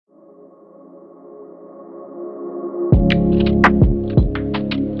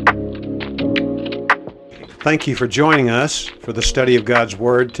Thank you for joining us for the study of God's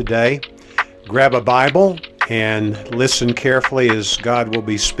Word today. Grab a Bible and listen carefully as God will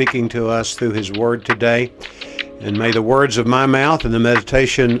be speaking to us through His Word today. And may the words of my mouth and the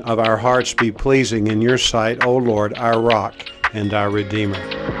meditation of our hearts be pleasing in your sight, O Lord, our rock and our Redeemer.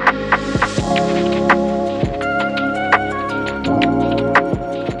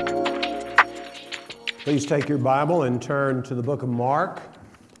 Please take your Bible and turn to the book of Mark,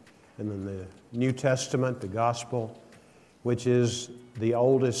 and in the New Testament, the Gospel, which is the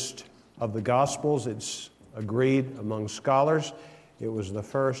oldest of the Gospels. It's agreed among scholars. It was the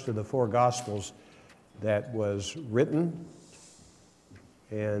first of the four Gospels that was written.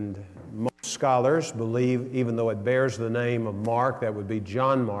 And most scholars believe, even though it bears the name of Mark, that would be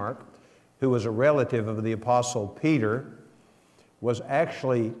John Mark, who was a relative of the Apostle Peter, was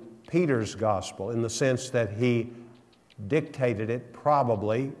actually Peter's Gospel in the sense that he dictated it,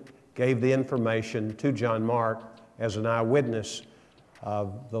 probably gave the information to John Mark as an eyewitness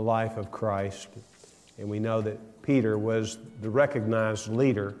of the life of Christ. And we know that Peter was the recognized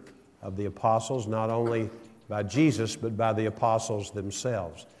leader of the apostles, not only by Jesus, but by the apostles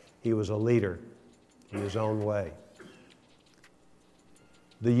themselves. He was a leader in his own way.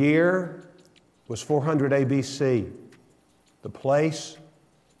 The year was 400 ABC. The place,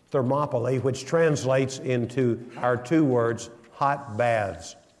 Thermopylae, which translates into our two words, hot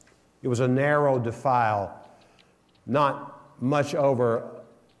baths. It was a narrow defile, not much over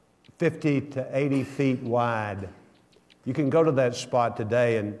 50 to 80 feet wide. You can go to that spot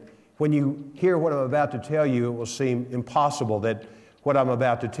today, and when you hear what I'm about to tell you, it will seem impossible that what I'm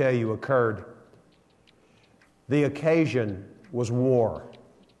about to tell you occurred. The occasion was war.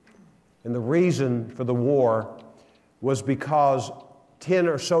 And the reason for the war was because 10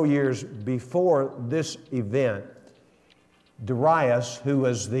 or so years before this event, Darius, who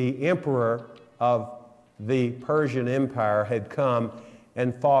was the emperor of the Persian Empire, had come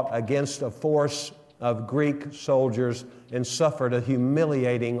and fought against a force of Greek soldiers and suffered a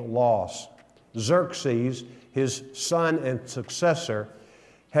humiliating loss. Xerxes, his son and successor,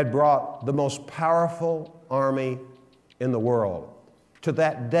 had brought the most powerful army in the world. To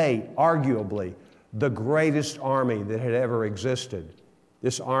that day, arguably, the greatest army that had ever existed.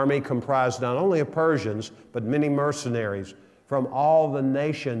 This army comprised not only of Persians, but many mercenaries from all the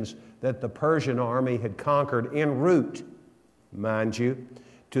nations that the Persian army had conquered en route, mind you,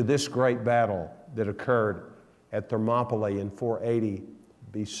 to this great battle that occurred at Thermopylae in 480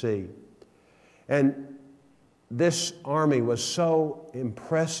 BC. And this army was so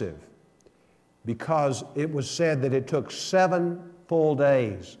impressive because it was said that it took 7 full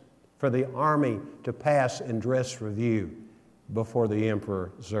days for the army to pass in dress review before the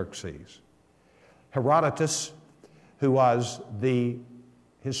Emperor Xerxes. Herodotus, who was the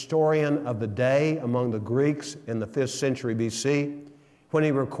historian of the day among the Greeks in the 5th century BC, when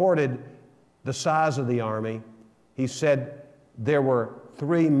he recorded the size of the army, he said there were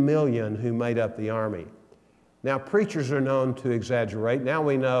 3 million who made up the army. Now, preachers are known to exaggerate. Now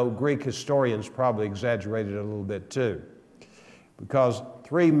we know Greek historians probably exaggerated a little bit too, because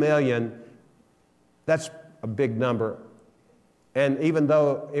 3 million, that's a big number. And even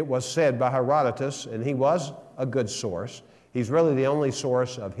though it was said by Herodotus, and he was a good source, he's really the only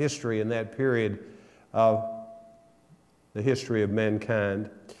source of history in that period of the history of mankind.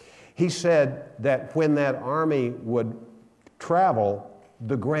 He said that when that army would travel,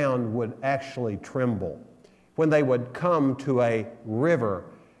 the ground would actually tremble. When they would come to a river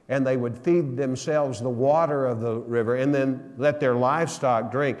and they would feed themselves the water of the river and then let their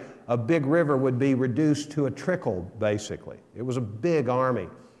livestock drink, a big river would be reduced to a trickle, basically. It was a big army,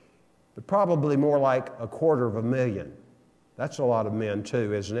 but probably more like 250,000. That's a lot of men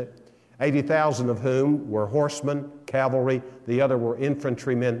too, isn't it? 80,000 of whom were horsemen, cavalry, the other were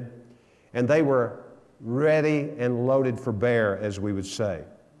infantrymen, and they were ready and loaded for bear, as we would say.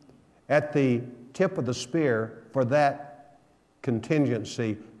 At the tip of the spear for that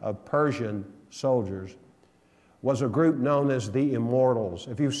contingency of Persian soldiers was a group known as the Immortals.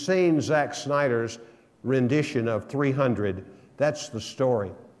 If you've seen Zack Snyder's rendition of 300, that's the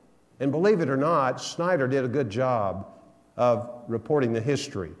story. And believe it or not, Snyder did a good job of reporting the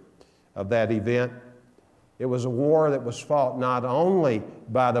history of that event. It was a war that was fought not only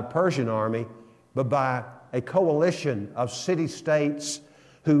by the Persian army, but by a coalition of city-states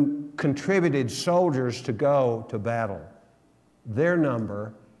who contributed soldiers to go to battle. Their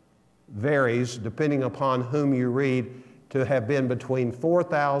number varies, depending upon whom you read, to have been between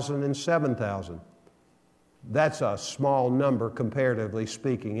 4,000 and 7,000. That's a small number, comparatively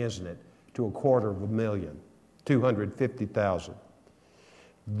speaking, isn't it, to 250,000.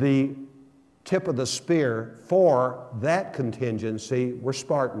 The tip of the spear for that contingency were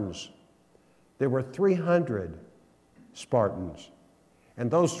Spartans. There were 300 Spartans. And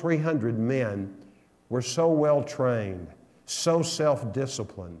those 300 men were so well trained, so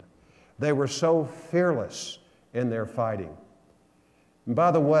self-disciplined. They were so fearless in their fighting. And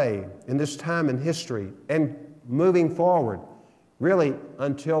by the way, in this time in history and moving forward, really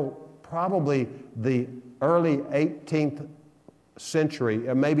until probably the early 18th century,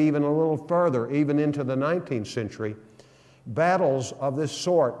 and maybe even a little further, even into the 19th century, battles of this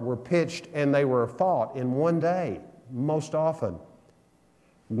sort were pitched and they were fought in one day, most often.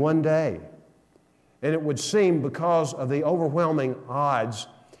 One day. And it would seem, because of the overwhelming odds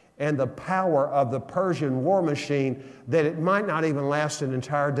and the power of the Persian war machine, that it might not even last an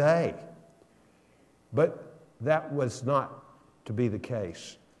entire day. But that was not to be the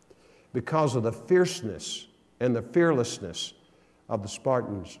case, because of the fierceness and the fearlessness of the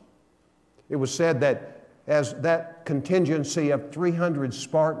Spartans. It was said that as that contingency of 300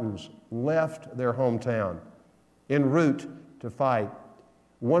 Spartans left their hometown en route to fight,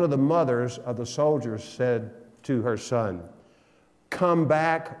 one of the mothers of the soldiers said to her son, "Come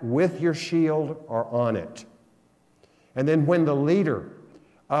back with your shield or on it." And then when the leader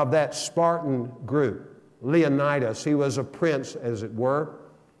of that Spartan group, Leonidas, he was a prince, as it were,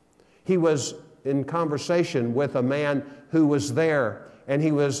 he was in conversation with a man who was there, and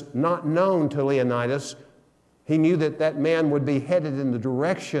he was not known to Leonidas. He knew that that man would be headed in the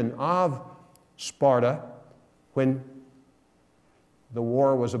direction of Sparta when the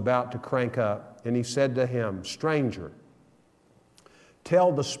war was about to crank up. And he said to him, "Stranger,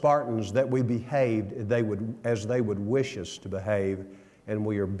 tell the Spartans that we behaved as they would wish us to behave, and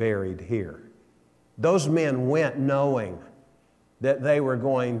we are buried here." Those men went knowing that they were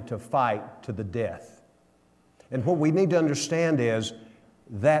going to fight to the death. And what we need to understand is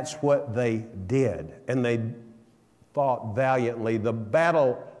that's what they did, and they fought valiantly. The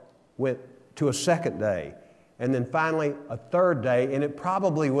battle went to a second day, and then finally a third day, and it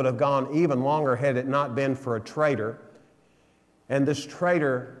probably would have gone even longer had it not been for a traitor. And this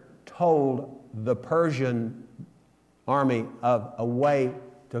traitor told the Persian army of a way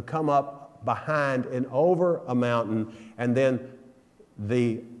to come up behind and over a mountain, and then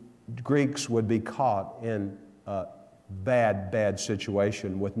the Greeks would be caught in a bad, bad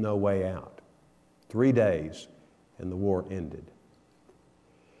situation with no way out. 3 days, and the war ended.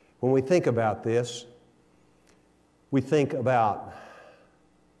 When we think about this, we think about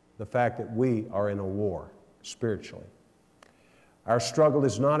the fact that we are in a war spiritually. Our struggle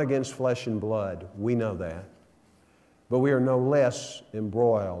is not against flesh and blood. We know that. But we are no less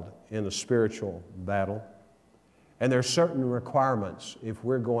embroiled in a spiritual battle. And there are certain requirements if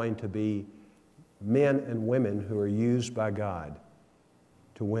we're going to be men and women who are used by God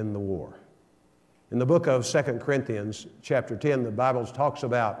to win the war. In the book of 2 Corinthians chapter 10, the Bible talks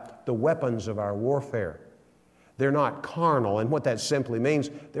about the weapons of our warfare. They're not carnal, and what that simply means,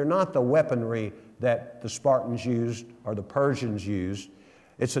 they're not the weaponry that the Spartans used or the Persians used.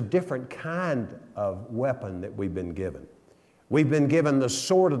 It's a different kind of weapon that we've been given. We've been given the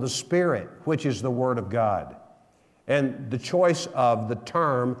sword of the Spirit, which is the Word of God. And the choice of the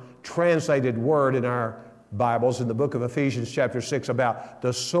term translated word in our Bibles in the book of Ephesians chapter 6 about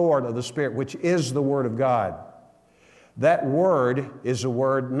the sword of the Spirit, which is the Word of God. That word is a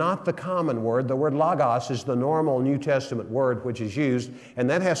word, not the common word. The word logos is the normal New Testament word which is used, and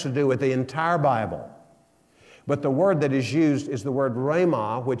that has to do with the entire Bible. But the word that is used is the word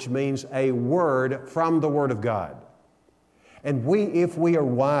rhema, which means a word from the Word of God. And we, if we are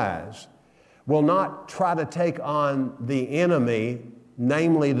wise, will not try to take on the enemy,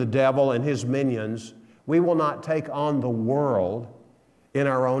 namely the devil and his minions. We will not take on the world in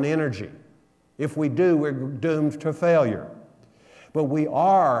our own energy. If we do, we're doomed to failure. But we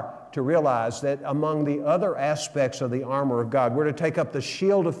are to realize that among the other aspects of the armor of God, we're to take up the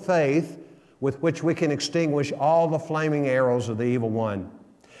shield of faith with which we can extinguish all the flaming arrows of the evil one.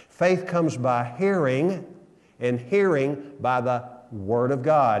 Faith comes by hearing, and hearing by the Word of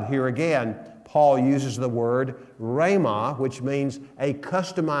God. Here again, Paul uses the word rhema, which means a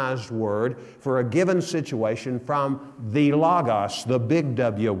customized word for a given situation from the logos, the big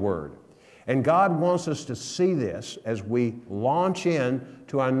W word. And God wants us to see this as we launch in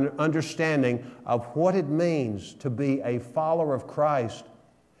to an understanding of what it means to be a follower of Christ.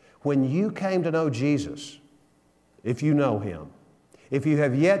 When you came to know Jesus, if you know Him, if you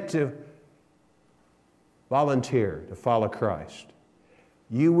have yet to volunteer to follow Christ,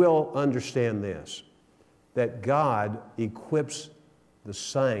 you will understand this, that God equips the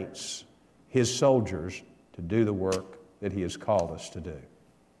saints, His soldiers, to do the work that He has called us to do.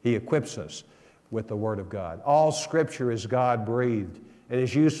 He equips us with the Word of God. All Scripture is God-breathed and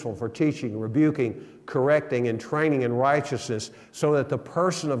is useful for teaching, rebuking, correcting, and training in righteousness, so that the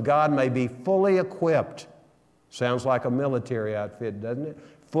person of God may be fully equipped. Sounds like a military outfit, doesn't it?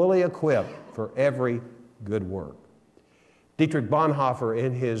 Fully equipped for every good work. Dietrich Bonhoeffer,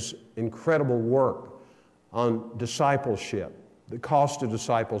 in his incredible work on discipleship, The Cost of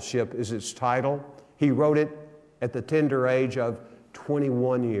Discipleship is its title. He wrote it at the tender age of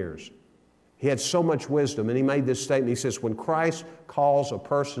 21 years. He had so much wisdom, and he made this statement. He says, when Christ calls a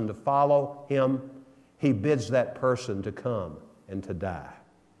person to follow Him, He bids that person to come and to die.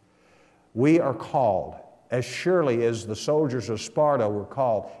 We are called, as surely as the soldiers of Sparta were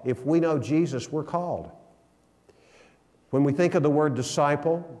called. If we know Jesus, we're called. When we think of the word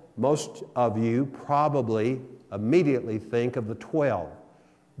disciple, most of you probably immediately think of the 12,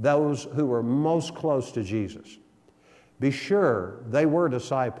 those who were most close to Jesus. Be sure they were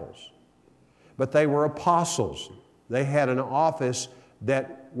disciples, but they were apostles. They had an office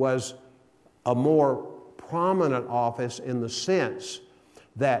that was a more prominent office in the sense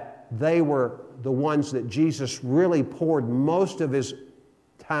that they were the ones that Jesus really poured most of His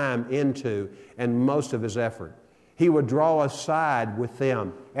time into and most of His effort. He would draw aside with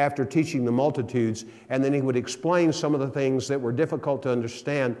them after teaching the multitudes, and then He would explain some of the things that were difficult to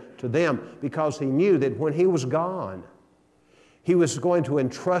understand to them, because He knew that when He was gone, He was going to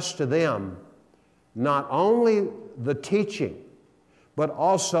entrust to them not only the teaching, but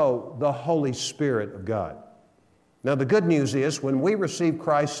also the Holy Spirit of God. Now, the good news is when we receive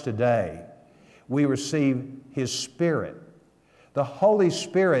Christ today, we receive His Spirit. The Holy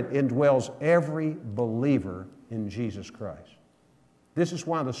Spirit indwells every believer in Jesus Christ. This is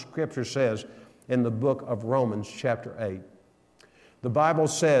why the Scripture says in the book of Romans chapter 8, the Bible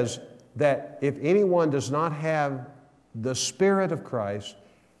says that if anyone does not have the Spirit of Christ,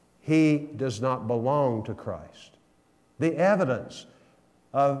 he does not belong to Christ. The evidence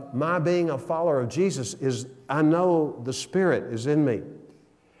of my being a follower of Jesus is I know the Spirit is in me.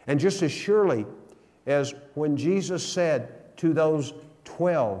 And just as surely as when Jesus said to those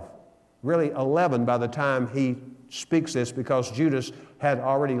 12, really 11 by the time He speaks this, because Judas had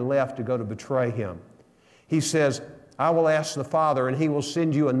already left to go to betray Him. He says, I will ask the Father, and He will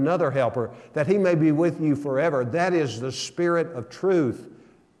send you another helper, that He may be with you forever. That is the Spirit of truth,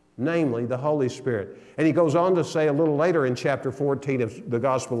 namely the Holy Spirit. And He goes on to say a little later in chapter 14 of the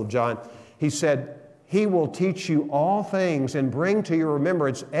Gospel of John, He said, He will teach you all things and bring to your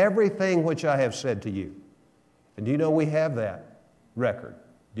remembrance everything which I have said to you. And do you know we have that record?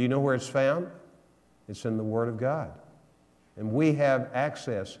 Do you know where it's found? It's in the Word of God. And we have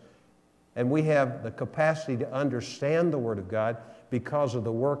access and we have the capacity to understand the Word of God because of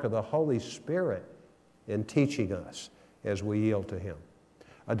the work of the Holy Spirit in teaching us as we yield to Him.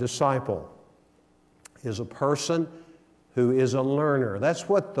 A disciple is a person who is a learner. That's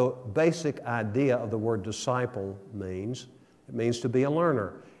what the basic idea of the word disciple means. It means to be a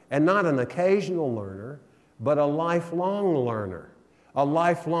learner. And not an occasional learner, but a lifelong learner, a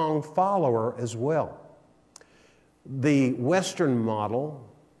lifelong follower as well. The Western model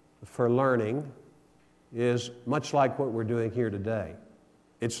for learning is much like what we're doing here today.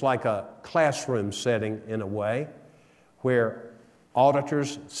 It's like a classroom setting in a way where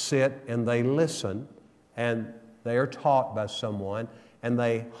auditors sit and they listen and they are taught by someone and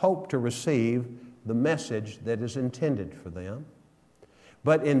they hope to receive the message that is intended for them.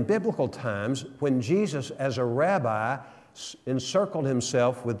 But in biblical times, when Jesus as a rabbi encircled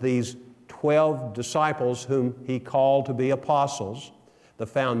Himself with these 12 disciples whom He called to be apostles, the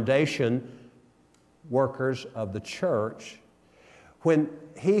foundation workers of the church, when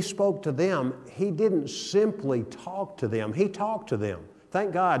He spoke to them, He didn't simply talk to them, He talked to them.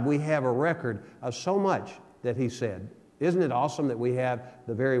 Thank God we have a record of so much that He said. Isn't it awesome that we have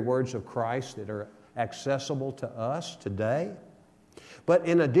the very words of Christ that are accessible to us today? But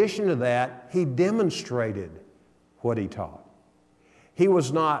in addition to that, He demonstrated what He taught. He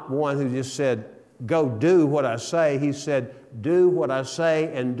was not one who just said, go do what I say. He said, do what I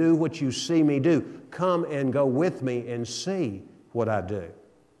say and do what you see me do. Come and go with me and see what I do.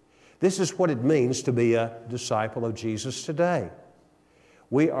 This is what it means to be a disciple of Jesus today.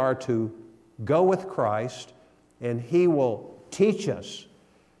 We are to go with Christ, and He will teach us,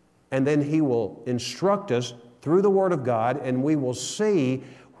 and then He will instruct us through the Word of God, and we will see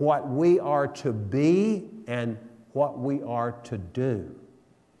what we are to be and what we are to do.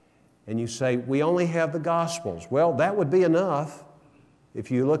 And you say, we only have the Gospels. Well, that would be enough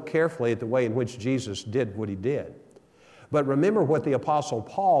if you look carefully at the way in which Jesus did what He did. But remember what the Apostle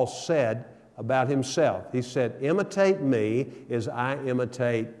Paul said about himself. He said, imitate me as I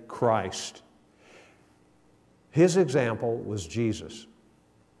imitate Christ. His example was Jesus.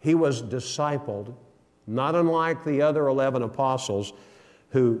 He was discipled, not unlike the other 11 apostles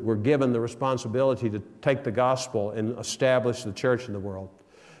who were given the responsibility to take the gospel and establish the church in the world.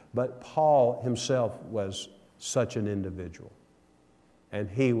 But Paul himself was such an individual, and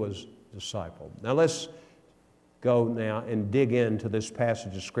he was discipled. Now let's go now and dig into this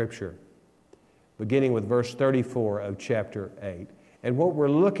passage of Scripture, beginning with verse 34 of chapter 8. And what we're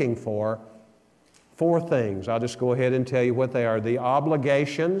looking for, 4 things. I'll just go ahead and tell you what they are. The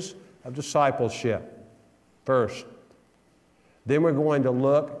obligations of discipleship, first. Then we're going to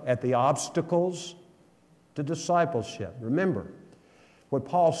look at the obstacles to discipleship. Remember what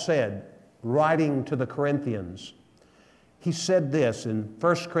Paul said, writing to the Corinthians. He said this in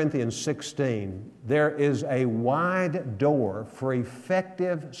 1 Corinthians 16, there is a wide door for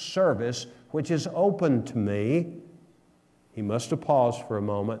effective service which is open to me. He must have paused for a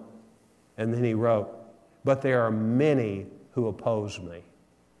moment, and then he wrote, but there are many who oppose me.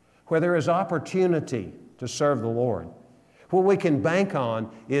 Where there is opportunity to serve the Lord, what we can bank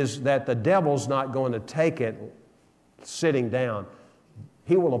on is that the devil's not going to take it sitting down.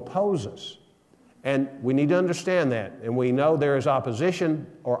 He will oppose us. And we need to understand that. And we know there is opposition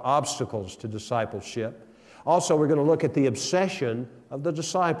or obstacles to discipleship. Also, we're going to look at the obsession of the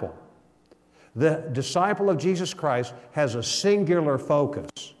disciple. The disciple of Jesus Christ has a singular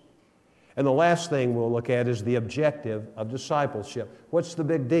focus. And the last thing we'll look at is the objective of discipleship. What's the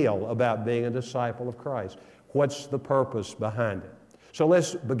big deal about being a disciple of Christ? What's the purpose behind it? So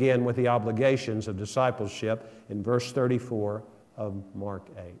let's begin with the obligations of discipleship in verse 34 of Mark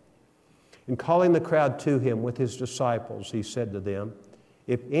 8. And calling the crowd to him with his disciples, he said to them,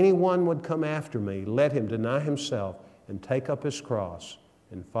 if anyone would come after me, let him deny himself and take up his cross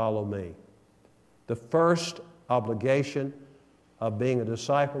and follow me. The first obligation of being a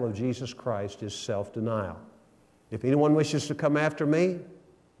disciple of Jesus Christ is self-denial. If anyone wishes to come after me,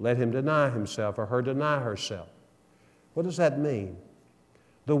 let him deny himself or her deny herself. What does that mean?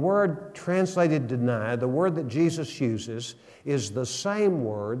 The word translated deny, the word that Jesus uses, is the same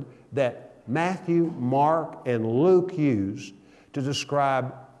word that Matthew, Mark, and Luke use to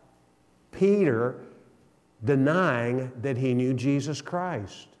describe Peter denying that he knew Jesus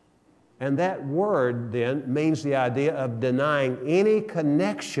Christ. And that word then means the idea of denying any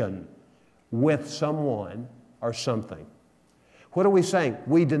connection with someone or something. What are we saying?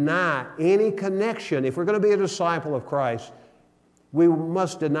 We deny any connection. If we're going to be a disciple of Christ, we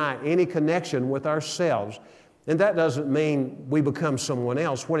must deny any connection with ourselves. And that doesn't mean we become someone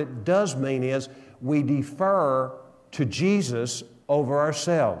else. What it does mean is we defer to Jesus over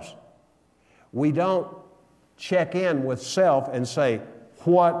ourselves. We don't check in with self and say,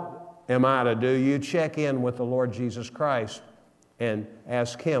 what am I to do? You check in with the Lord Jesus Christ and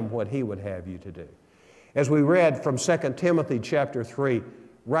ask Him what He would have you to do. As we read from 2 Timothy chapter 3,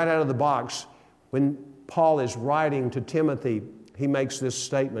 right out of the box, when Paul is writing to Timothy, he makes this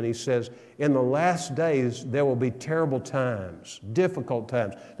statement. He says, in the last days there will be terrible times, difficult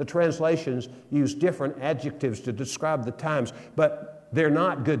times. The translations use different adjectives to describe the times, but they're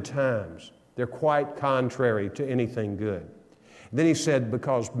not good times. They're quite contrary to anything good. Then he said,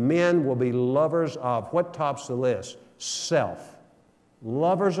 because men will be lovers of, what tops the list? Self.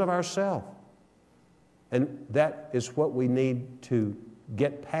 Lovers of ourself. And that is what we need to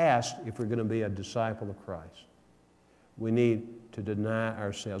get past if we're going to be a disciple of Christ. We need to deny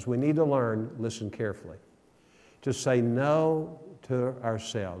ourselves. We need to learn, listen carefully, to say no to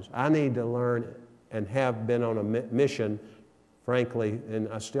ourselves. I need to learn and have been on a mission, frankly, and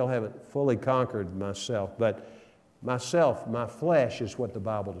I still haven't fully conquered myself, but myself, my flesh is what the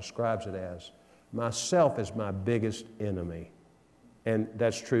Bible describes it as. Myself is my biggest enemy, and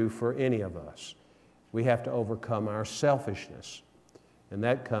that's true for any of us. We have to overcome our selfishness, and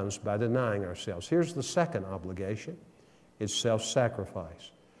that comes by denying ourselves. Here's the second obligation. It's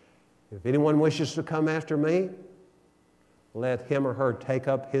self-sacrifice. If anyone wishes to come after me, let him or her take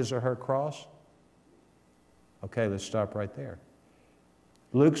up his or her cross. Okay, let's stop right there.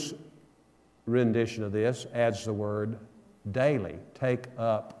 Luke's rendition of this adds the word daily. Take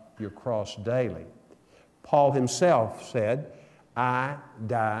up your cross daily. Paul himself said, I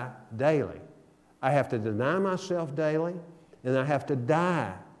die daily. I have to deny myself daily, and I have to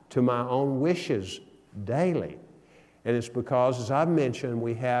die to my own wishes daily. And it's because, as I've mentioned,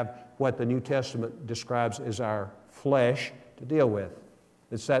 we have what the New Testament describes as our flesh to deal with.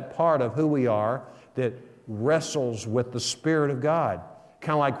 It's that part of who we are that wrestles with the Spirit of God.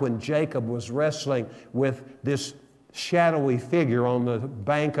 Kind of like when Jacob was wrestling with this shadowy figure on the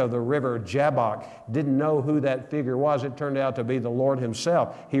bank of the river Jabbok. Didn't know who that figure was. It turned out to be the Lord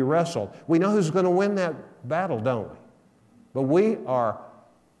Himself. He wrestled. We know who's going to win that battle, don't we? But we are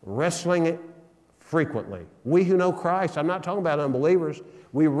wrestling it frequently. We who know Christ, I'm not talking about unbelievers,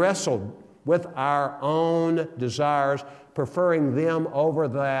 we wrestle with our own desires, preferring them over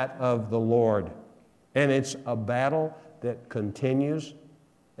that of the Lord. And it's a battle that continues,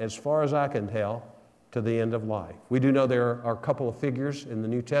 as far as I can tell, to the end of life. We do know there are a couple of figures in the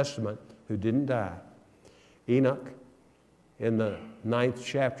New Testament who didn't die. Enoch, in the 9th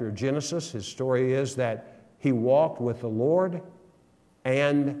chapter of Genesis, his story is that he walked with the Lord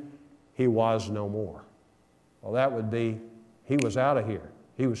and he was no more. Well, that would be, he was out of here.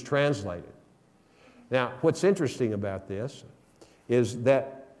 He was translated. Now, what's interesting about this is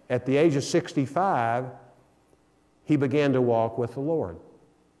that at the age of 65, he began to walk with the Lord.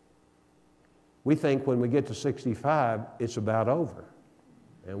 We think when we get to 65, it's about over.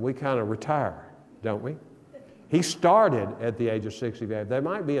 And we kind of retire, don't we? He started at the age of 65. There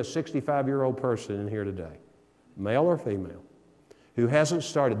might be a 65-year-old person in here today, male or female, who hasn't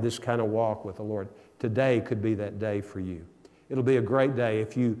started this kind of walk with the Lord. Today could be that day for you. It'll be a great day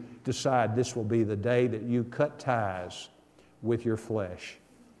if you decide this will be the day that you cut ties with your flesh,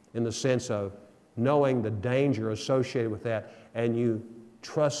 in the sense of knowing the danger associated with that, and you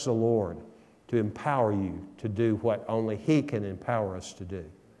trust the Lord to empower you to do what only He can empower us to do.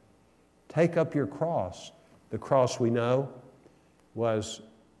 Take up your cross. The cross, we know, was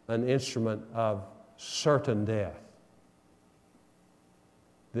an instrument of certain death.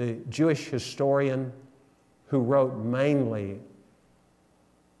 The Jewish historian who wrote mainly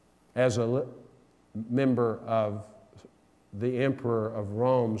as a member of the Emperor of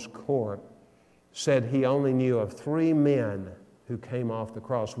Rome's court said he only knew of 3 men who came off the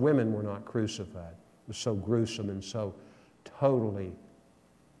cross. Women were not crucified. It was so gruesome and so totally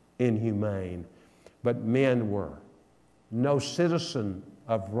inhumane. But men were. No citizen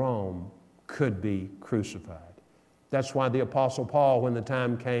of Rome could be crucified. That's why the Apostle Paul, when the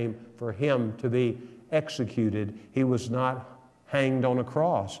time came for him to be executed, he was not hanged on a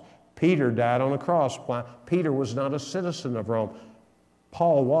cross. Peter died on a cross. Why? Peter was not a citizen of Rome.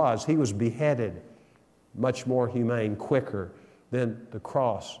 Paul was. He was beheaded. Much more humane, quicker than the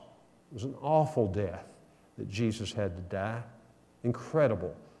cross. It was an awful death that Jesus had to die.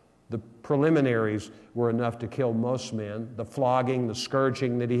 Incredible. The preliminaries were enough to kill most men. The flogging, the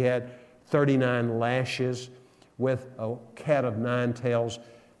scourging that he had, 39 lashes with a cat of 9 tails.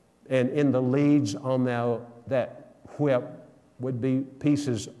 And in the leads on that whip would be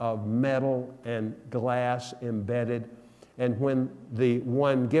pieces of metal and glass embedded. And when the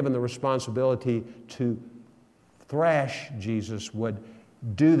one given the responsibility to thrash Jesus would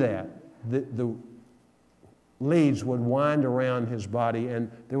do that, the leads would wind around his body and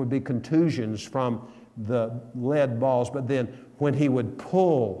there would be contusions from the lead balls. But then when he would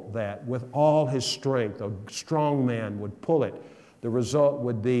pull that with all his strength, a strong man would pull it, the result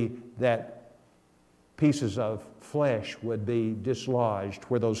would be that pieces of flesh would be dislodged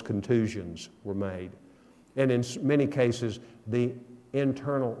where those contusions were made. And in many cases, the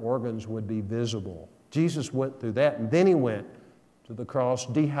internal organs would be visible. Jesus went through that, and then he went to the cross,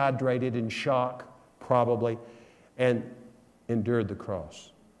 dehydrated, in shock, probably, and endured the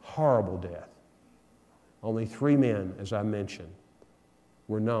cross. Horrible death. Only 3 men, as I mentioned,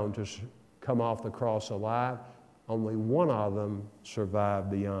 were known to come off the cross alive. Only one of them survived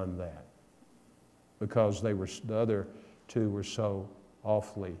beyond that because the other 2 were so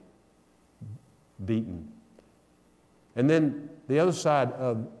awfully beaten. And then the other side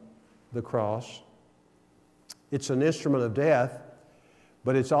of the cross, it's an instrument of death,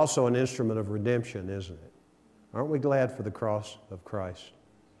 but it's also an instrument of redemption, isn't it? Aren't we glad for the cross of Christ?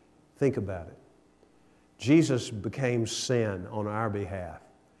 Think about it. Jesus became sin on our behalf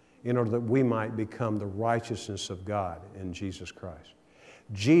in order that we might become the righteousness of God in Jesus Christ.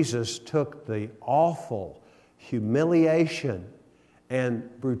 Jesus took the awful humiliation and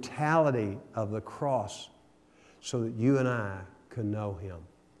brutality of the cross so that you and I can know Him.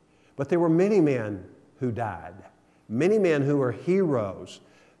 But there were many men who died, many men who were heroes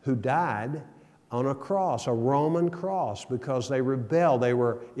who died on a cross, a Roman cross, because they rebelled. They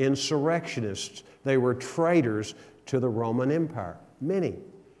were insurrectionists. They were traitors to the Roman Empire. Many.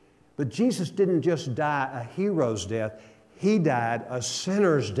 But Jesus didn't just die a hero's death. He died a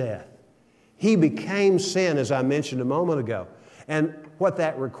sinner's death. He became sin, as I mentioned a moment ago. And what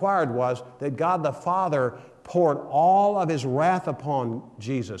that required was that God the Father poured all of His wrath upon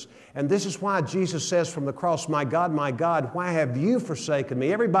Jesus. And this is why Jesus says from the cross, my God, why have you forsaken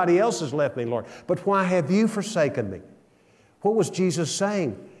me? Everybody else has left me, Lord, but why have you forsaken me? What was Jesus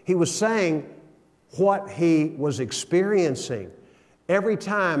saying? He was saying what He was experiencing. Every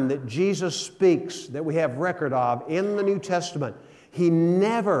time that Jesus speaks, that we have record of in the New Testament, He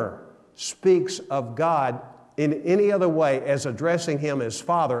never speaks of God in any other way as addressing Him as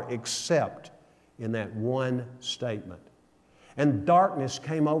Father except in that one statement. And darkness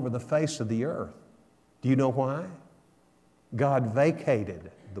came over the face of the earth. Do you know why? God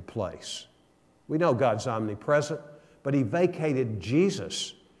vacated the place. We know God's omnipresent, but He vacated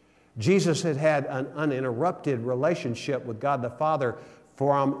Jesus. Jesus had had an uninterrupted relationship with God the Father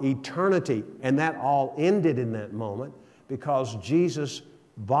from eternity, and that all ended in that moment because Jesus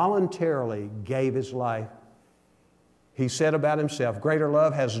voluntarily gave His life. He said about Himself, "Greater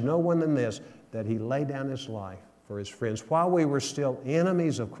love has no one than this, that He laid down His life for His friends." While we were still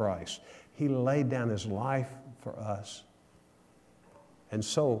enemies of Christ, He laid down His life for us. And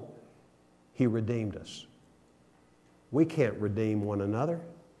so He redeemed us. We can't redeem one another,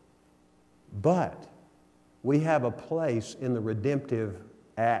 but we have a place in the redemptive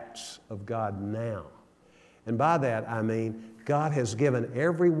acts of God now. And by that I mean God has given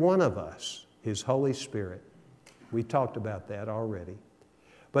every one of us His Holy Spirit. We talked about that already.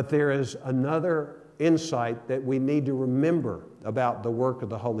 But there is another insight that we need to remember about the work of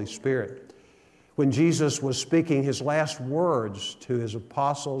the Holy Spirit. When Jesus was speaking His last words to His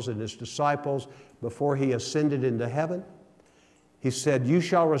apostles and His disciples before He ascended into heaven, He said, "You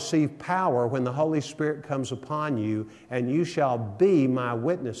shall receive power when the Holy Spirit comes upon you, and you shall be my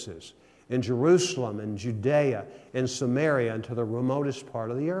witnesses in Jerusalem and Judea and Samaria and to the remotest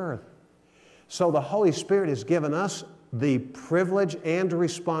part of the earth." So the Holy Spirit has given us the privilege and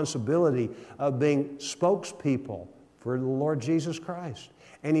responsibility of being spokespeople for the Lord Jesus Christ.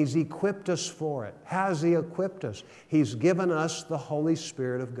 And He's equipped us for it. How has He equipped us? He's given us the Holy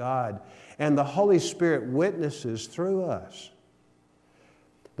Spirit of God. And the Holy Spirit witnesses through us.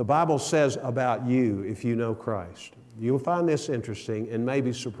 The Bible says about you, if you know Christ, you'll find this interesting and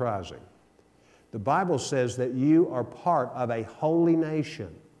maybe surprising. The Bible says that you are part of a holy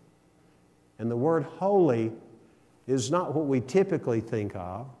nation. And the word holy is not what we typically think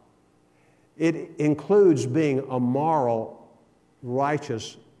of. It includes being a moral,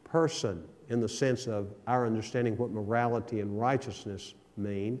 righteous person in the sense of our understanding what morality and righteousness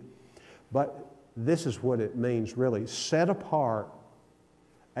mean. But this is what it means really, set apart,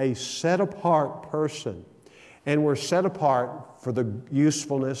 a set apart person. And we're set apart for the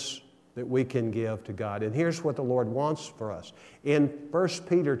usefulness that we can give to God. And here's what the Lord wants for us. In 1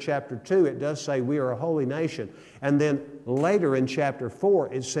 Peter chapter 2, it does say we are a holy nation. And then later in chapter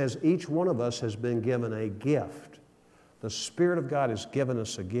 4, it says each one of us has been given a gift. The Spirit of God has given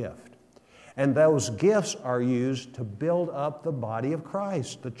us a gift. And those gifts are used to build up the body of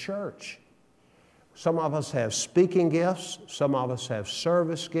Christ, the church. Some of us have speaking gifts. Some of us have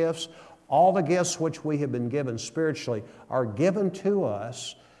service gifts. All the gifts which we have been given spiritually are given to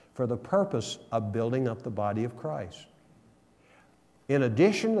us for the purpose of building up the body of Christ. In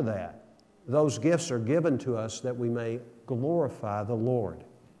addition to that, those gifts are given to us that we may glorify the Lord.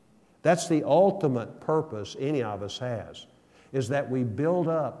 That's the ultimate purpose any of us has, is that we build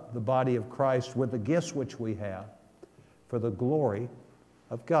up the body of Christ with the gifts which we have for the glory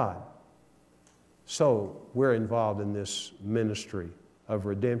of God. So we're involved in this ministry of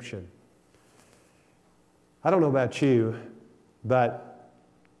redemption. I don't know about you, but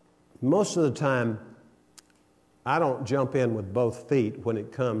most of the time, I don't jump in with both feet when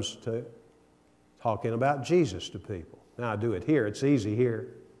it comes to talking about Jesus to people. Now, I do it here. It's easy here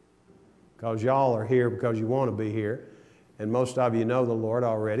because y'all are here because you want to be here. And most of you know the Lord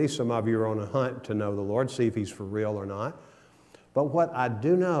already. Some of you are on a hunt to know the Lord, see if He's for real or not. But what I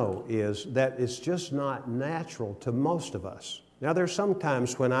do know is that it's just not natural to most of us. Now, there's some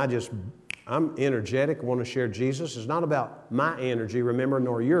times when I'm energetic, want to share Jesus. It's not about my energy, remember,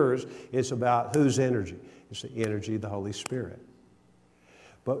 nor yours. It's about whose energy? It's the energy of the Holy Spirit.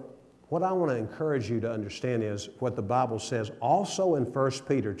 But what I want to encourage you to understand is what the Bible says also in 1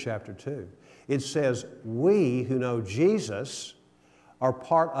 Peter chapter 2. It says, we who know Jesus are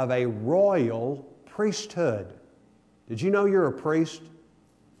part of a royal priesthood. Did you know you're a priest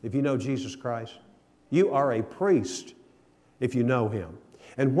if you know Jesus Christ? You are a priest if you know Him.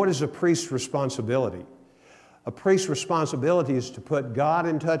 And what is a priest's responsibility? A priest's responsibility is to put God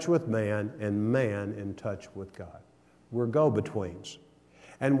in touch with man and man in touch with God. We're go-betweens.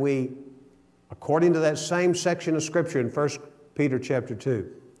 And we, according to that same section of Scripture in 1 Peter chapter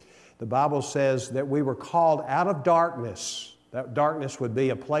 2, the Bible says that we were called out of darkness. That darkness would be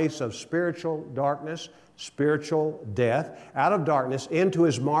a place of spiritual darkness, spiritual death, out of darkness into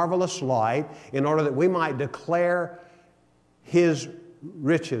His marvelous light in order that we might declare His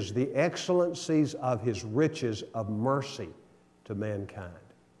riches, the excellencies of His riches of mercy to mankind.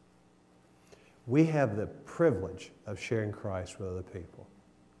 We have the privilege of sharing Christ with other people.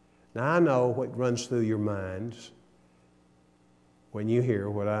 Now, I know what runs through your minds when you hear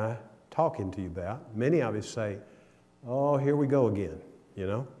what I'm talking to you about. Many of you say, oh, here we go again, you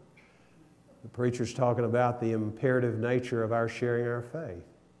know. The preacher's talking about the imperative nature of our sharing our faith.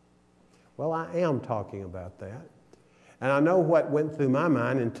 Well, I am talking about that. And I know what went through my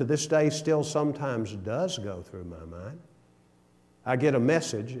mind, and to this day still sometimes does go through my mind. I get a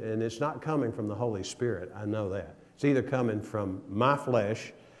message, and it's not coming from the Holy Spirit. I know that. It's either coming from my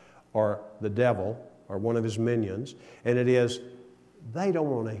flesh or the devil or one of his minions, and it is, they don't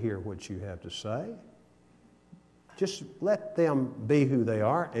want to hear what you have to say. Just let them be who they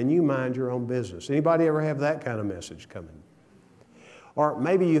are, and you mind your own business. Anybody ever have that kind of message coming? Or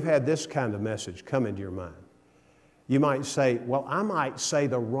maybe you've had this kind of message come into your mind. You might say, well, I might say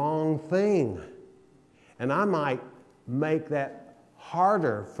the wrong thing, and I might make that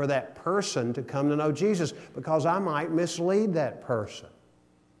harder for that person to come to know Jesus because I might mislead that person.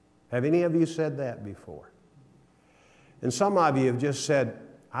 Have any of you said that before? And some of you have just said,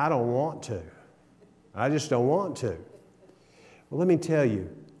 I don't want to. I just don't want to. Well, let me tell you,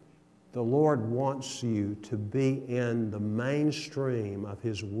 the Lord wants you to be in the mainstream of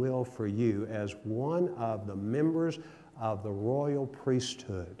His will for you as one of the members of the royal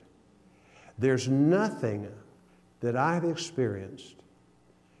priesthood. There's nothing that I've experienced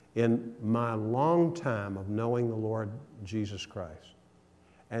in my long time of knowing the Lord Jesus Christ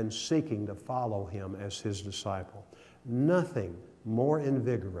and seeking to follow Him as His disciple. Nothing more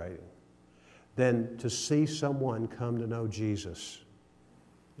invigorating than to see someone come to know Jesus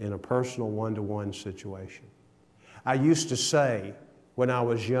in a personal one-to-one situation. I used to say when I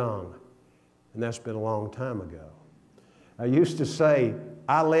was young, and that's been a long time ago, I used to say,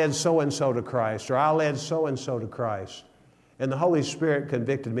 I led so-and-so to Christ, or I led so-and-so to Christ. And the Holy Spirit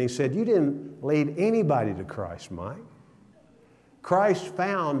convicted me and said, you didn't lead anybody to Christ, Mike. Christ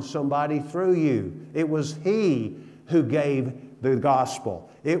found somebody through you. It was He who gave the gospel.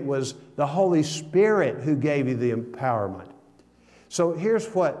 It was the Holy Spirit who gave you the empowerment. So here's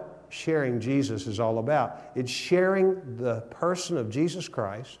what sharing Jesus is all about. It's sharing the person of Jesus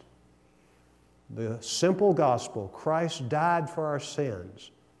Christ, the simple gospel. Christ died for our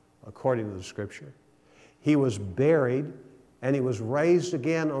sins, according to the Scripture. He was buried, and He was raised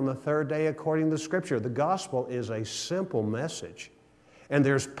again on the third day, according to the Scripture. The gospel is a simple message, and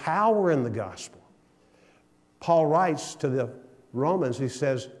there's power in the gospel. Paul writes to the Romans, he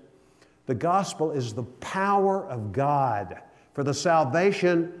says, the gospel is the power of God for the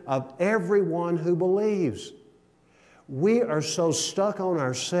salvation of everyone who believes. We are so stuck on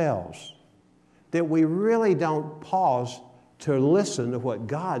ourselves that we really don't pause to listen to what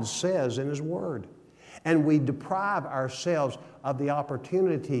God says in His Word. And we deprive ourselves of the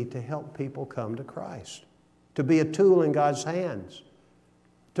opportunity to help people come to Christ, to be a tool in God's hands,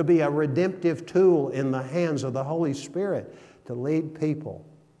 to be a redemptive tool in the hands of the Holy Spirit, to lead people.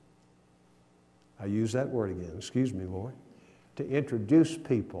 I use that word again, excuse me, Lord. To introduce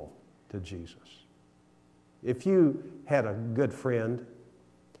people to Jesus. If you had a good friend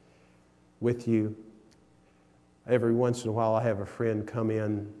with you, every once in a while I have a friend come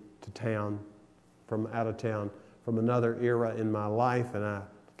in to town, from out of town, from another era in my life, and I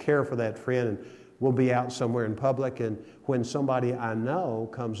care for that friend, and we'll be out somewhere in public, and when somebody I know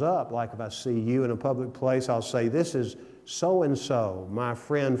comes up, like if I see you in a public place, I'll say, this is so-and-so, my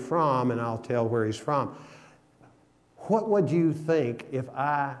friend from, and I'll tell where he's from. What would you think if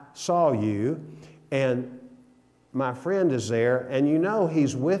I saw you and my friend is there and you know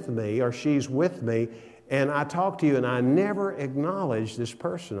he's with me or she's with me and I talk to you and I never acknowledge this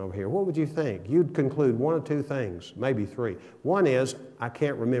person over here? What would you think? You'd conclude one of two things, maybe three. One is, I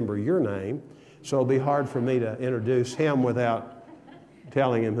can't remember your name, so it'll be hard for me to introduce him without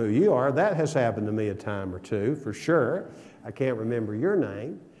telling him who you are. That has happened to me a time or two, for sure. I can't remember your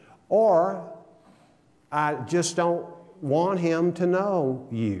name. Or I just don't want him to know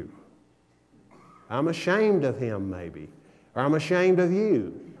you. I'm ashamed of him, maybe. Or I'm ashamed of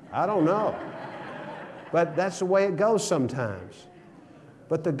you. I don't know. But that's the way it goes sometimes.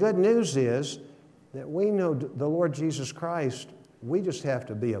 But the good news is that we know the Lord Jesus Christ, we just have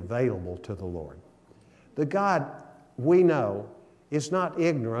to be available to the Lord. The God we know is not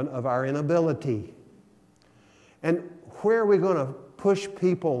ignorant of our inability. And where are we going to push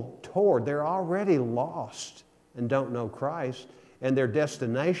people toward? They're already lost and don't know Christ, and their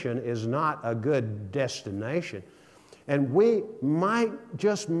destination is not a good destination. And we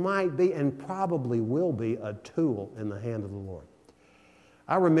just might be, and probably will be, a tool in the hand of the Lord.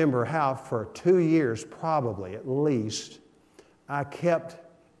 I remember how for 2 years, probably at least, I kept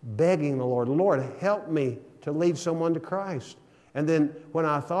begging the Lord, help me to lead someone to Christ. And then when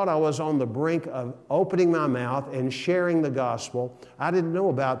I thought I was on the brink of opening my mouth and sharing the gospel, I didn't know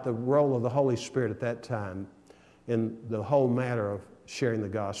about the role of the Holy Spirit at that time in the whole matter of sharing the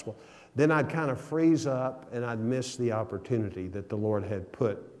gospel. Then I'd kind of freeze up and I'd miss the opportunity that the Lord had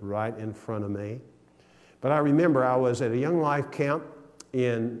put right in front of me. But I remember I was at a Young Life camp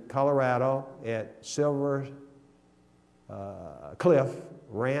in Colorado at Silver Cliff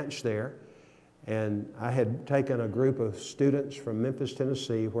Ranch there. And I had taken a group of students from Memphis,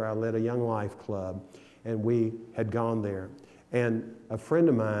 Tennessee, where I led a Young Life club, and we had gone there. And a friend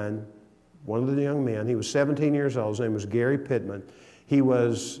of mine, one of the young men, he was 17 years old, his name was Gary Pittman. He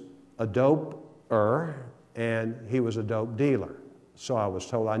was a doper, and he was a dope dealer. So I was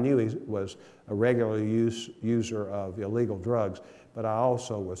told. I knew he was a regular user of illegal drugs, but I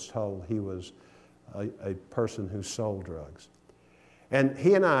also was told he was a person who sold drugs. And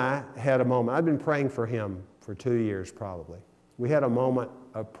he and I had a moment. I'd been praying for him for 2 years probably. We had a moment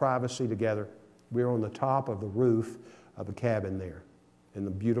of privacy together. We were on the top of the roof of a cabin there in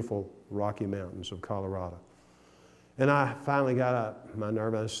the beautiful Rocky Mountains of Colorado. And I finally got up my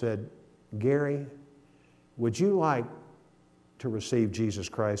nerve and I said, Gary, would you like to receive Jesus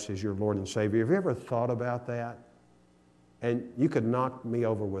Christ as your Lord and Savior? Have you ever thought about that? And you could knock me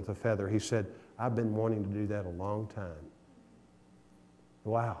over with a feather. He said, I've been wanting to do that a long time.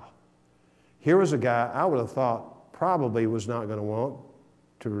 Wow. Here was a guy I would have thought probably was not going to want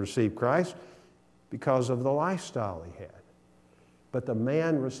to receive Christ because of the lifestyle he had. But the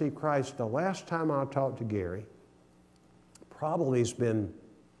man received Christ. The last time I talked to Gary, probably it's been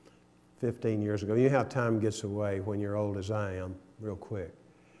 15 years ago. You know how time gets away when you're old as I am, real quick.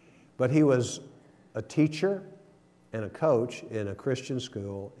 But he was a teacher and a coach in a Christian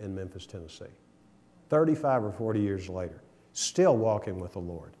school in Memphis, Tennessee. 35 or 40 years later, still walking with the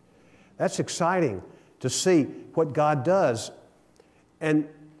Lord. That's exciting to see what God does. And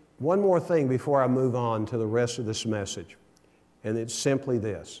one more thing before I move on to the rest of this message, and it's simply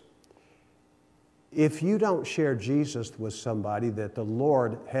this. If you don't share Jesus with somebody that the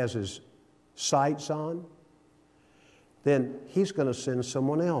Lord has His sights on, then He's going to send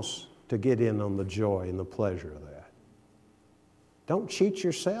someone else to get in on the joy and the pleasure of that. Don't cheat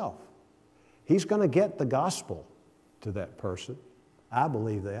yourself. He's going to get the gospel to that person. I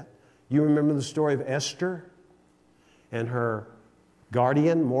believe that. You remember the story of Esther and her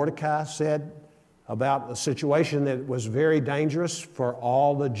guardian, Mordecai, said about a situation that was very dangerous for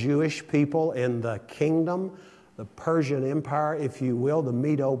all the Jewish people in the kingdom, the Persian Empire, if you will, the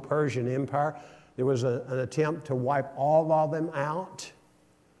Medo-Persian Empire. There was an attempt to wipe all of them out.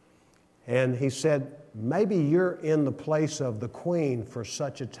 And he said, maybe you're in the place of the queen for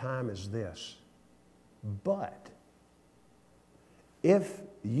such a time as this. But if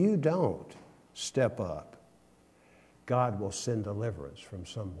you don't step up, God will send deliverance from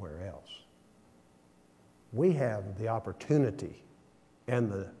somewhere else. We have the opportunity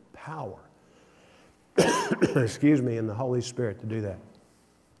and the power, excuse me, and the Holy Spirit to do that.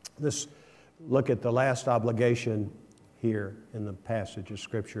 Let's look at the last obligation here in the passage of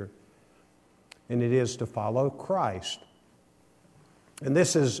Scripture, and it is to follow Christ. And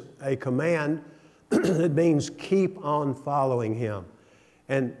this is a command that means keep on following Him.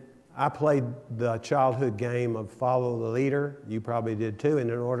 And I played the childhood game of follow the leader. You probably did too. And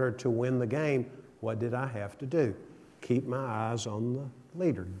in order to win the game, what did I have to do? Keep my eyes on the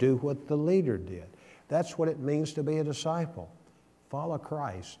leader. Do what the leader did. That's what it means to be a disciple. Follow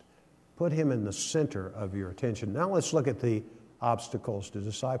Christ. Put Him in the center of your attention. Now let's look at the obstacles to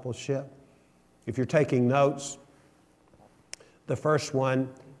discipleship. If you're taking notes, the first one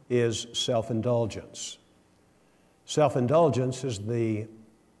is self-indulgence. Self-indulgence is the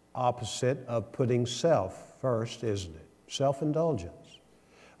opposite of putting self first, isn't it? Self-indulgence.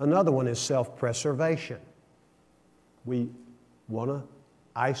 Another one is self-preservation. We want to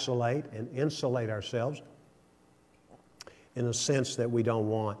isolate and insulate ourselves in a sense that we don't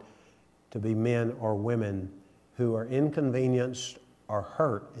want to be men or women who are inconvenienced or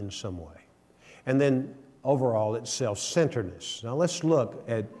hurt in some way. And then overall, it's self-centeredness. Now let's look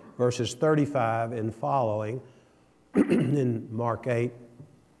at verses 35 and following in Mark 8.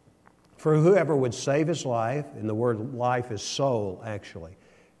 For whoever would save his life, and the word life is soul actually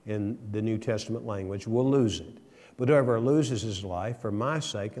in the New Testament language, will lose it. But whoever loses his life for my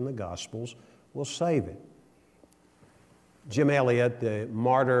sake and the gospel's will save it. Jim Elliot, the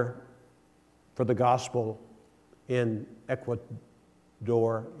martyr for the gospel in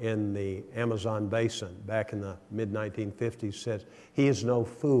Ecuador in the Amazon basin back in the mid-1950s, says, he is no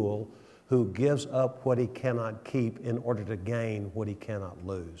fool who gives up what he cannot keep in order to gain what he cannot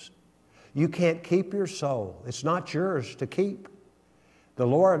lose. You can't keep your soul. It's not yours to keep. The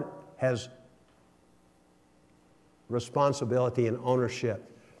Lord has responsibility and ownership.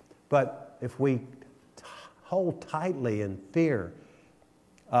 But if we hold tightly in fear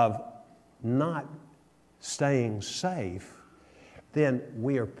of not staying safe, then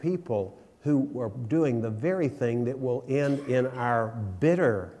we are people who are doing the very thing that will end in our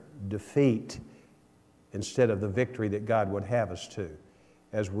bitter defeat instead of the victory that God would have us to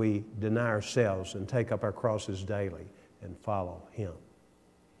as we deny ourselves and take up our crosses daily and follow Him.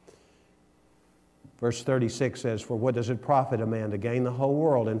 Verse 36 says, "For what does it profit a man to gain the whole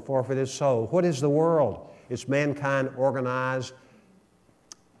world and forfeit his soul?" What is the world? It's mankind organized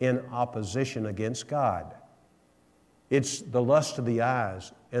in opposition against God. It's the lust of the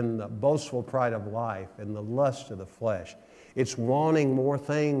eyes and the boastful pride of life and the lust of the flesh. It's wanting more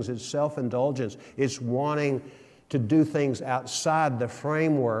things. It's self-indulgence. It's wanting to do things outside the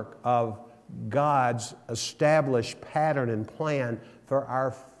framework of God's established pattern and plan for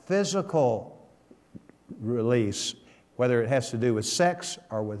our physical release, whether it has to do with sex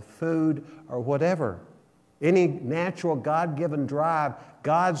or with food or whatever. Any natural God-given drive,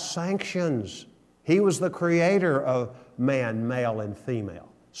 God sanctions. He was the creator of man, male and female.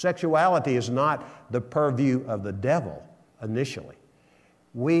 Sexuality is not the purview of the devil initially.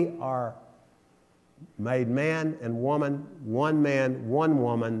 We are made man and woman, one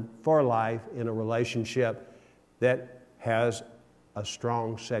woman for life in a relationship that has a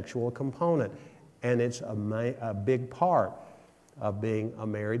strong sexual component. And it's a big part of being a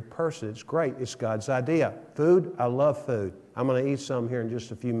married person. It's great. It's God's idea. Food, I love food. I'm going to eat some here in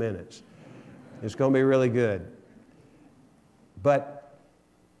just a few minutes. It's going to be really good. But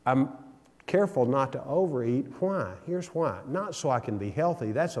I'm careful not to overeat. Why? Here's why. Not so I can be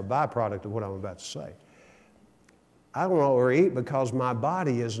healthy. That's a byproduct of what I'm about to say. I don't overeat because my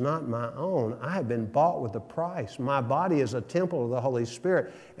body is not my own. I have been bought with a price. My body is a temple of the Holy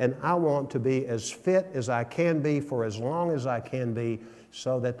Spirit, and I want to be as fit as I can be for as long as I can be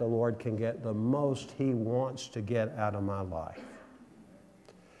so that the Lord can get the most He wants to get out of my life,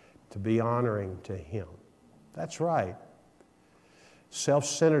 to be honoring to Him. That's right.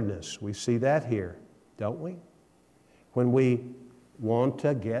 Self-centeredness, we see that here, don't we? When we want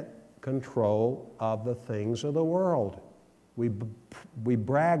to get control of the things of the world. We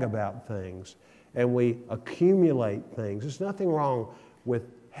brag about things and we accumulate things. There's nothing wrong with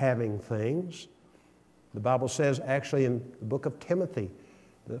having things. The Bible says actually in the book of Timothy,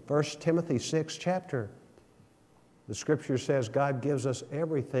 the 1 Timothy 6 chapter, the Scripture says God gives us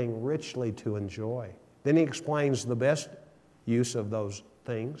everything richly to enjoy. Then He explains the best use of those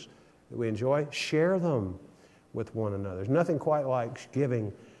things that we enjoy. Share them with one another. There's nothing quite like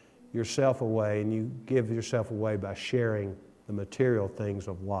giving yourself away, and you give yourself away by sharing the material things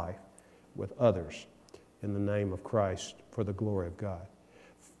of life with others in the name of Christ for the glory of God.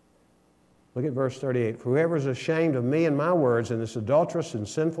 Look at verse 38. "For whoever is ashamed of me and my words in this adulterous and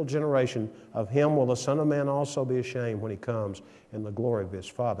sinful generation, of him will the Son of Man also be ashamed when He comes in the glory of His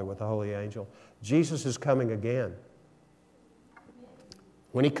Father with the holy angel." Jesus is coming again.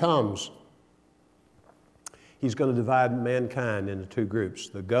 When He comes, He's going to divide mankind into two groups,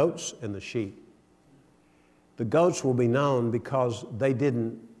 the goats and the sheep. The goats will be known because they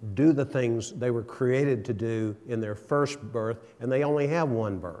didn't do the things they were created to do in their first birth, and they only have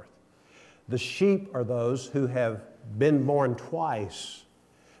one birth. The sheep are those who have been born twice,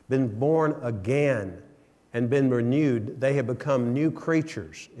 been born again, and been renewed. They have become new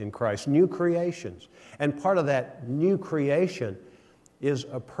creatures in Christ, new creations. And part of that new creation is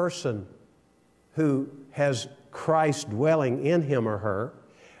a person who has Christ dwelling in him or her.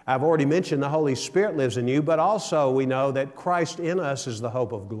 I've already mentioned the Holy Spirit lives in you, but also we know that Christ in us is the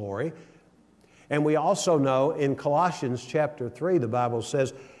hope of glory. And we also know in Colossians chapter 3, the Bible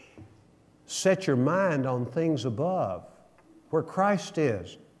says, set your mind on things above, where Christ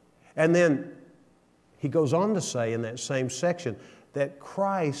is. And then he goes on to say in that same section that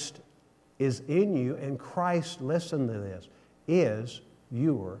Christ is in you, and Christ, listen to this, is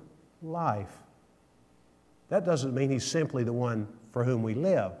your life. That doesn't mean He's simply the one for whom we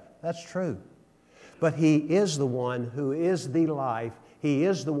live. That's true. But He is the one who is the life. He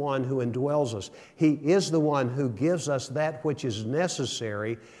is the one who indwells us. He is the one who gives us that which is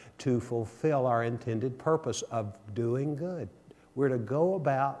necessary to fulfill our intended purpose of doing good. We're to go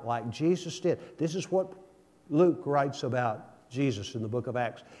about like Jesus did. This is what Luke writes about Jesus in the book of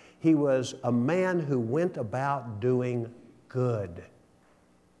Acts. He was a man who went about doing good.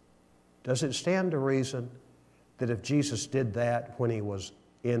 Does it stand to reason that if Jesus did that when He was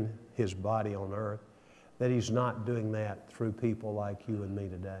in His body on earth, that He's not doing that through people like you and me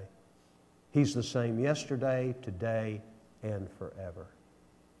today. He's the same yesterday, today, and forever.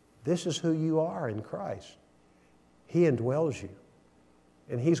 This is who you are in Christ. He indwells you.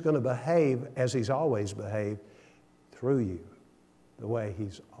 And He's going to behave as He's always behaved through you, the way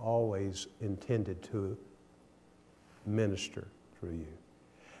He's always intended to minister through you.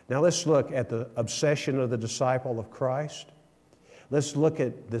 Now let's look at the obsession of the disciple of Christ. Let's look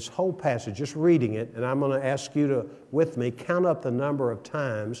at this whole passage, just reading it, and I'm going to ask you to, with me, count up the number of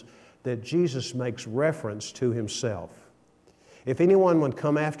times that Jesus makes reference to Himself. If anyone would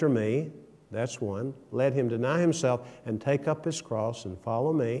come after me, that's one, let him deny himself and take up his cross and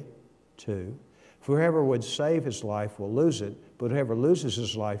follow me. 2, for whoever would save his life will lose it, but whoever loses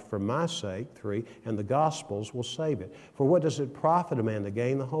his life for my sake, 3, and the gospels will save it. For what does it profit a man to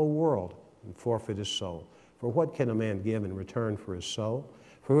gain the whole world and forfeit his soul? For what can a man give in return for his soul?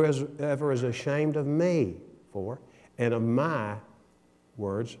 For whoever is ashamed of me, 4, and of my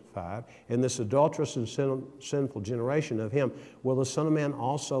words, 5, in this adulterous and sinful generation of him, will the Son of Man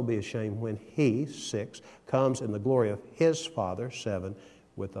also be ashamed when He, 6, comes in the glory of His Father, 7,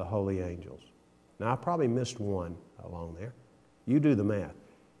 with the holy angels. Now, I probably missed one along there. You do the math.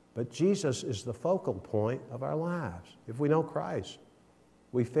 But Jesus is the focal point of our lives. If we know Christ,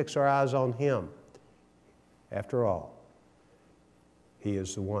 we fix our eyes on Him. After all, He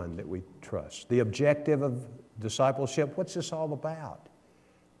is the one that we trust. The objective of discipleship, what's this all about?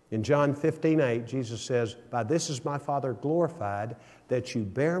 In John 15:8, Jesus says, "By this is my Father glorified, that you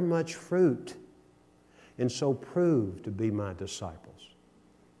bear much fruit, and so prove to be my disciples."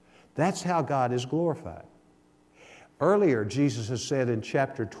 That's how God is glorified. Earlier, Jesus has said in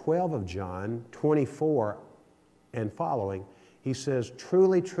chapter 12 of John, 24 and following, He says,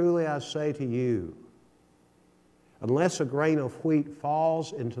 "Truly, truly, I say to you, unless a grain of wheat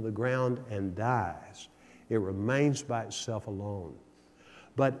falls into the ground and dies, it remains by itself alone.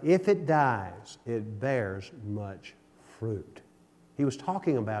 But if it dies, it bears much fruit." He was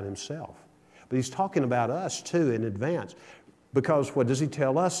talking about Himself. But He's talking about us too in advance. Because what does He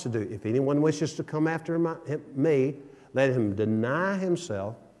tell us to do? If anyone wishes to come after me, let him deny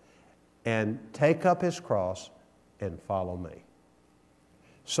himself and take up his cross and follow me.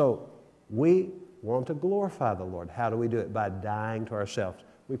 So we want to glorify the Lord. How do we do it? By dying to ourselves.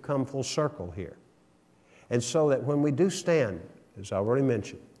 We've come full circle here. And so that when we do stand, as I already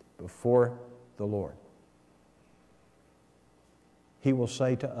mentioned, before the Lord, He will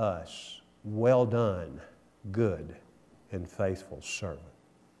say to us, "Well done, good and faithful servant."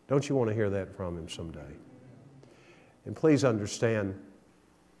 Don't you want to hear that from Him someday? And please understand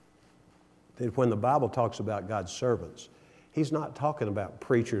that when the Bible talks about God's servants, He's not talking about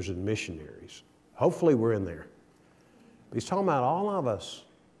preachers and missionaries. Hopefully we're in there. But He's talking about all of us.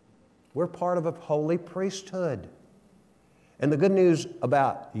 We're part of a holy priesthood. And the good news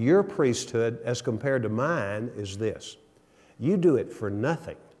about your priesthood as compared to mine is this. You do it for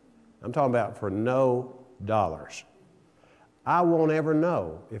nothing. I'm talking about for no dollars. I won't ever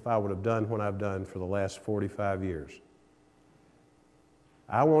know if I would have done what I've done for the last 45 years.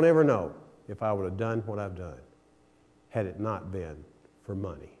 I won't ever know if I would have done what I've done had it not been for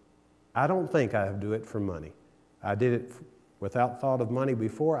money. I don't think I do it for money. I did it without thought of money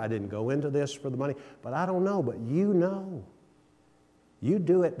before. I didn't go into this for the money. But I don't know, but you know. You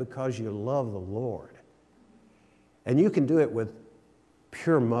do it because you love the Lord. And you can do it with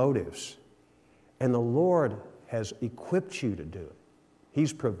pure motives. And the Lord has equipped you to do it.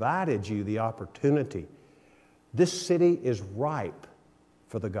 He's provided you the opportunity. This city is ripe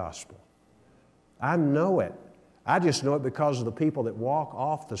for the gospel. I know it. I just know it because of the people that walk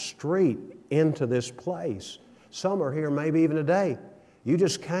off the street into this place. Some are here maybe even today. You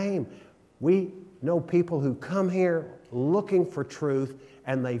just came. We know people who come here looking for truth,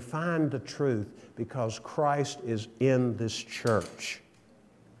 and they find the truth because Christ is in this church.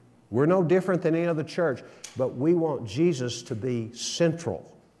 We're no different than any other church, but we want Jesus to be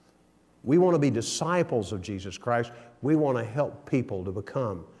central. We want to be disciples of Jesus Christ. We want to help people to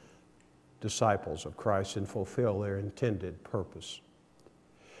become disciples of Christ and fulfill their intended purpose.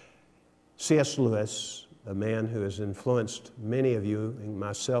 C.S. Lewis, a man who has influenced many of you, and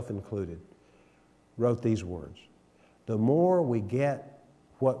myself included, wrote these words: "The more we get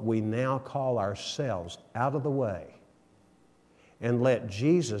what we now call ourselves out of the way and let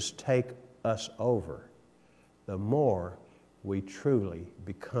Jesus take us over, the more we truly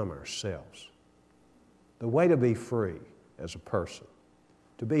become ourselves." The way to be free as a person,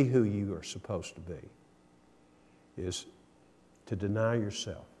 to be who you are supposed to be, is to deny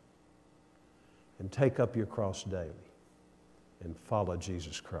yourself and take up your cross daily and follow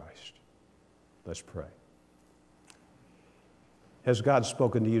Jesus Christ. Let's pray. Has God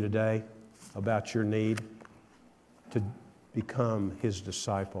spoken to you today about your need to become His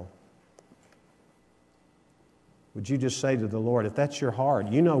disciple? Would you just say to the Lord, if that's your heart,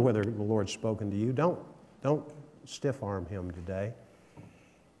 you know whether the Lord's spoken to you. Don't stiff-arm Him today.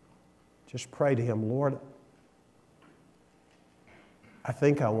 Just pray to Him, Lord, I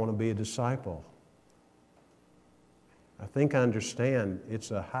think I want to be a disciple. I think I understand it's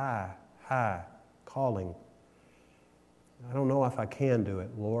a high calling. I don't know if I can do it,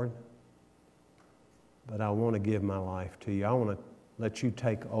 Lord, but I want to give my life to you. I want to let you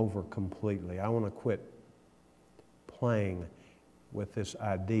take over completely. I want to quit playing with this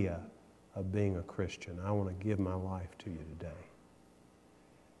idea of being a Christian. I want to give my life to you today.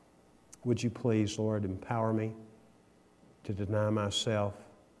 Would you please, Lord, empower me to deny myself,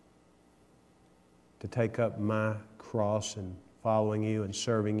 to take up my cross and following you and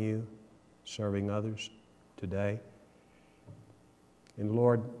serving others today. And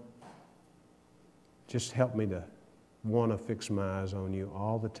Lord, just help me to want to fix my eyes on you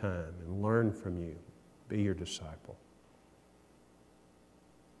all the time and learn from you. Be your disciple.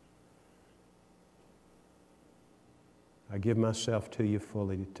 I give myself to you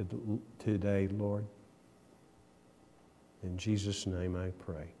fully today, Lord. In Jesus' name I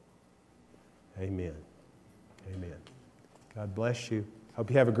pray. Amen. Amen. God bless you. Hope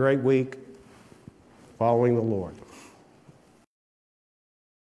you have a great week following the Lord.